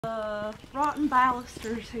the rotten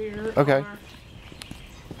balusters here. Okay.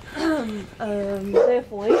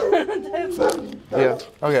 Definitely. Definitely. Yeah.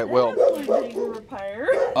 Okay. Well. Definitely need repair.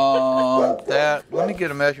 Let me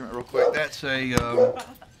get a measurement real quick. That's a.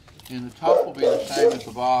 And the top will be the same as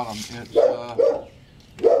the bottom. It's all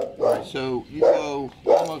right. So you go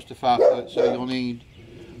almost to 5 foot. So you'll need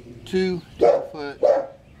 2 10-foot,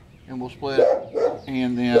 and we'll split it.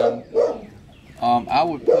 And then I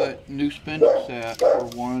would put new spindle set for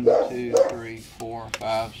 1, 2, 3, 4,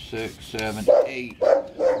 5, 6, 7, 8.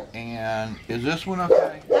 And is this one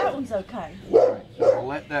okay? That one's okay. All right. So I'll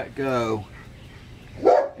let that go.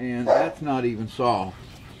 And that's not even soft.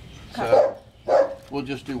 So we'll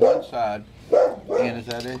just do one side. And is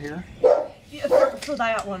that it here? Yeah, for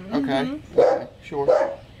that one. Okay. Okay. Sure.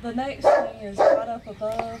 The next thing is right up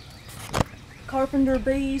above. Carpenter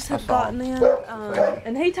bees have gotten in,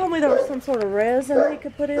 and he told me there was some sort of resin he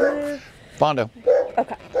could put in there. Bondo.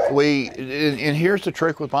 Okay. And here's the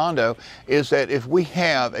trick with Bondo, is that if we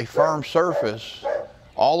have a firm surface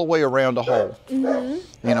all the way around the hole, you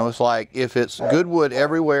know, it's like if it's good wood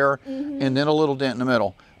everywhere and then a little dent in the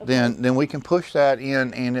middle, then we can push that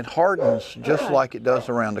in and it hardens just like it does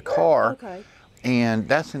around the car. Okay. And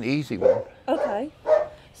that's an easy one. Okay.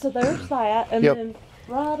 So there's that, and then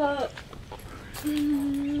right up.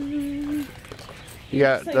 You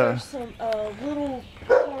got there's some little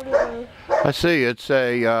part of the. I see. It's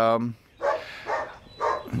a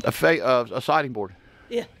siding board.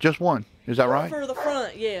 Yeah. Just one. Is that right? For the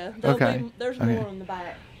front, yeah. Okay. There's more on the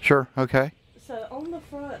back. Sure. Okay. So on the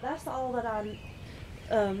front, that's all that I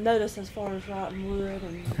noticed as far as rotten wood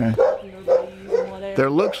and bees and whatever. There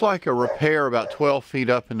looks like a repair about 12 feet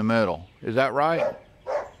up in the middle. Is that right?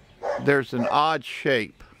 There's an odd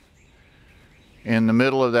shape in the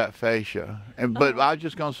middle of that fascia. But I was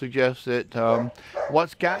just going to suggest that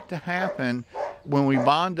what's got to happen when we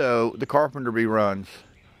Bondo the carpenter bee runs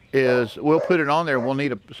is we'll put it on there, we'll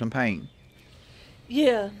need some paint.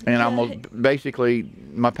 Yeah. And I'm gonna, basically,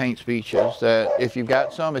 my paint speech is that if you've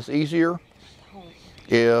got some, it's easier.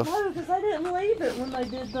 If no, because they didn't leave it when they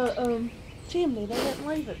did the chimney. They didn't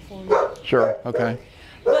leave it for me. Sure, okay.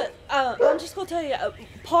 But I'm just going to tell you,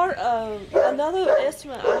 part of another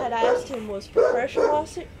estimate I had asked him was for pressure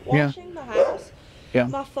washing the house. Yeah.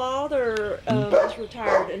 My father is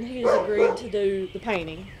retired and he has agreed to do the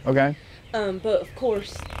painting. Okay. But of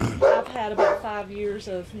course, I've had about 5 years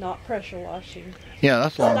of not pressure washing. Yeah,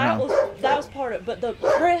 that's a long that time. that was part of it. But the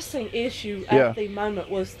pressing issue at the moment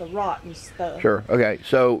was the rotten stuff. Sure. Okay.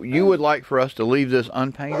 So you would like for us to leave this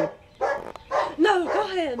unpainted? No, go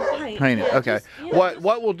ahead and paint. Paint it. Okay.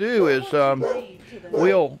 What we'll do is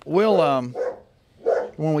we'll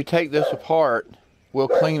when we take this apart, we'll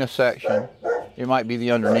clean a section. It might be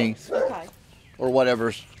the underneath. Okay. Or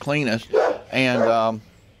whatever's cleanest, and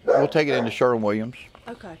we'll take it into Sherwin-Williams.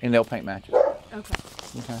 Okay. And they'll paint match it. Okay.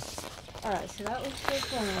 Okay. All right, so that was the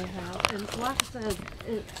front house, and like I said,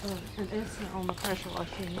 an estimate on the pressure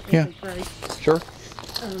washing would be great. Sure.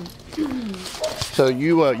 So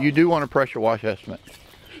you do want a pressure wash estimate?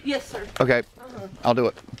 Yes, sir. Okay. I'll do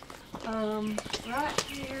it. Right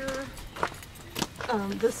here,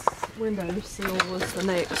 this window sill was the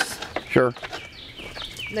next. Sure.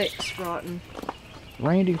 Next rotten.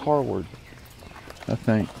 Randy Harward, I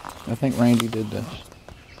think. I think Randy did this.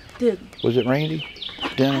 Was it Randy?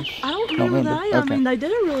 Dennis? I don't remember that. Okay. I mean, they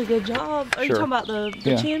did a really good job. Are you talking about the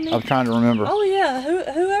chimney? I was trying to remember. Oh yeah,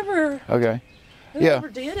 whoever. Okay. Whoever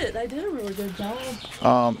did it, they did a really good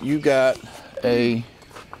job. You got a.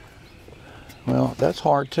 Well, that's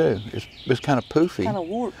hard too. It's kind of poofy. Kind of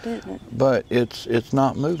warped, isn't it? But it's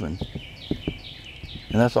not moving.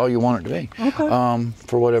 And that's all you want it to be. Okay.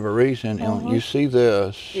 For whatever reason, and you see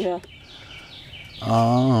this. Yeah.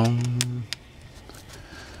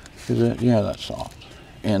 Is it? Yeah, that's soft.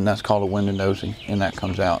 And that's called a window nosing, and that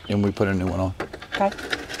comes out, and we put a new one on. Okay.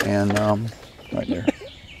 And right there.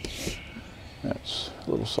 That's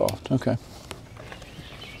a little soft. Okay.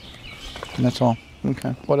 And that's all.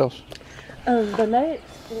 Okay. What else? The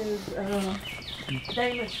next is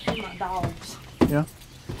damage from my dogs. Yeah.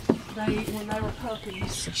 When they were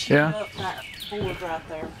puppies, chewed up that board right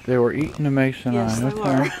there. They were eating the masonite. Yes, they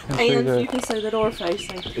were. And you can see the door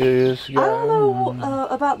facing. It is. Yeah. I don't know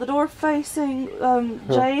about the door facing.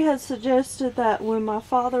 Jay had suggested that when my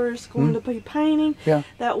father is going to be painting,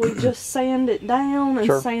 that we just sand it down and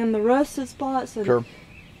sand the rusted spots. And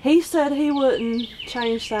he said he wouldn't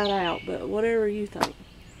change that out, but whatever you think.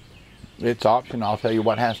 It's optional. I'll tell you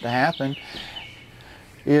what has to happen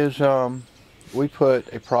is we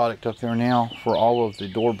put a product up there now for all of the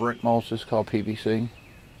door brick molds. It's called PVC,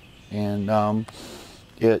 and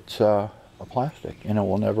it's a plastic, and it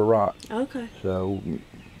will never rot. Okay. So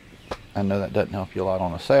I know that doesn't help you a lot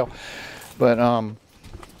on a sale, but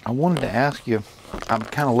I wanted to ask you, I'm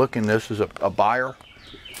kind of looking this as a buyer,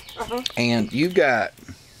 and you've got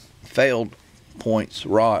failed points,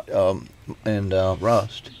 rot, and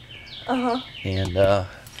rust. And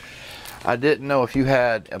I didn't know if you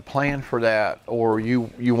had a plan for that, or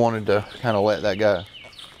you wanted to kind of let that go.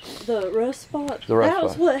 The rust spot? The rust that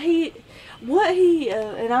was spot. what he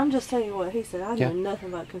and I'm just telling you what he said. I know nothing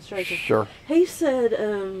about construction. Sure. He said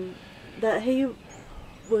that he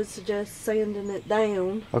would suggest sanding it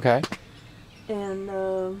down. Okay.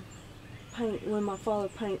 And paint, when my father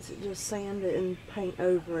paints it, just sand it and paint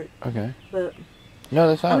over it. Okay. But no,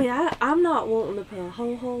 that's not. I mean, I'm not wanting to put a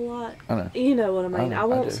whole lot. I know. You know what I mean. I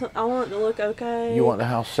want it to look okay. You want the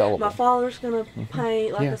house sellable. My father's gonna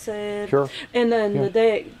paint, like I said. Sure. And then the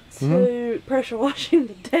deck too. Pressure washing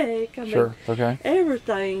the deck. I mean, okay.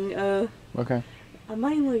 Everything. Okay. I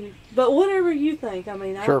mainly, but whatever you think. I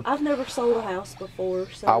mean, I've never sold a house before,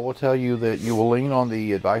 so. I will tell you that you will lean on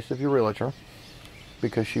the advice of your realtor,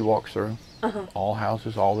 because she walks through all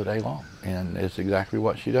houses all the day long, and it's exactly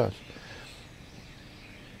what she does.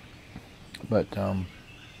 But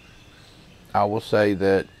I will say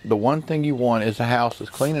that the one thing you want is a house that's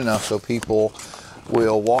clean enough so people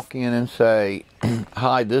will walk in and say,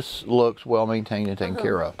 hi, this looks well maintained and taken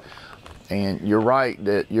care of. And you're right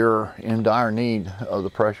that you're in dire need of the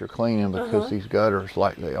pressure cleaning, because these gutters,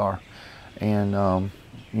 like they are. And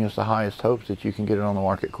you know, it's the highest hopes that you can get it on the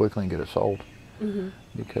market quickly and get it sold.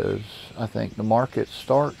 Because I think the market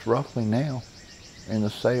starts roughly now in the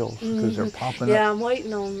sales, because they're popping up. Yeah, I'm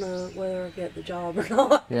waiting on whether I get the job or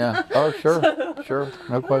not. Yeah. Oh, sure. Sure.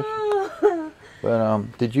 No question.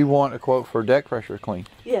 But did you want a quote for deck pressure clean?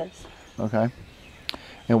 Yes. Okay.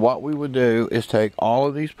 And what we would do is take all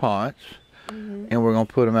of these pots, and we're going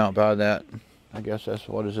to put them out by that, I guess that's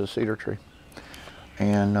what is a cedar tree.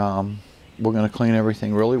 And we're going to clean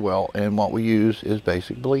everything really well. And what we use is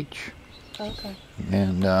basic bleach. Okay.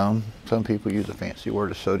 And some people use a fancy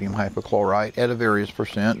word of sodium hypochlorite at a various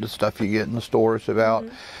percent. The stuff you get in the store is about,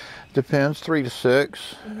 depends, 3 to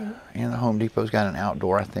 6. And the Home Depot's got an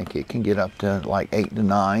outdoor. I think it can get up to like 8 to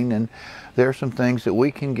 9. And there are some things that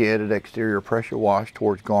we can get at exterior pressure wash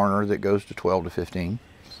towards Garner that goes to 12 to 15.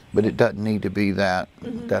 But it doesn't need to be that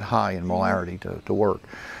high in molarity to work.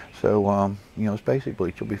 So, you know, it's basic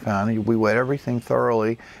bleach. You'll be fine. We wet everything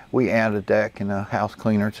thoroughly. We add a deck and a house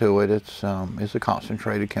cleaner to it. It's a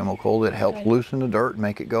concentrated chemical that helps loosen the dirt and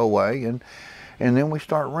make it go away. And then we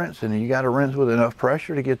start rinsing. And you got to rinse with enough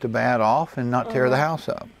pressure to get the bad off and not tear the house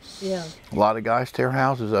up. Yeah. A lot of guys tear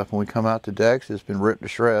houses up when we come out to decks. It's been ripped to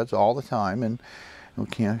shreds all the time. And we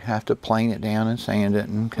can't have to plane it down and sand it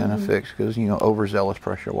and kind of fix, because, you know, overzealous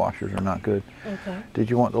pressure washers are not good. Okay. Did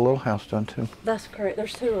you want the little house done too? That's correct.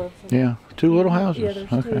 There's 2 of them. Yeah, 2 little houses. Yeah, there's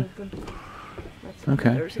 2 of them. That's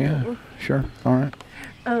okay. Yeah. Sure. All right.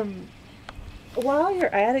 While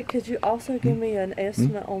you're at it, could you also give me an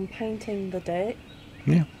estimate on painting the deck?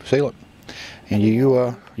 Yeah, seal it. And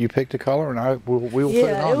you picked a color, and we will put it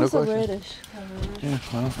on. Yeah, it was no a questions. reddish color. Yeah.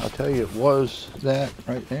 Well, I'll tell you, it was that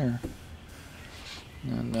right there.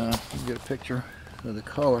 And you get a picture of the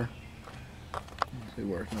color. Let's see,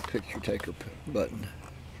 where's my picture taker button?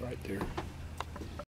 It's right there.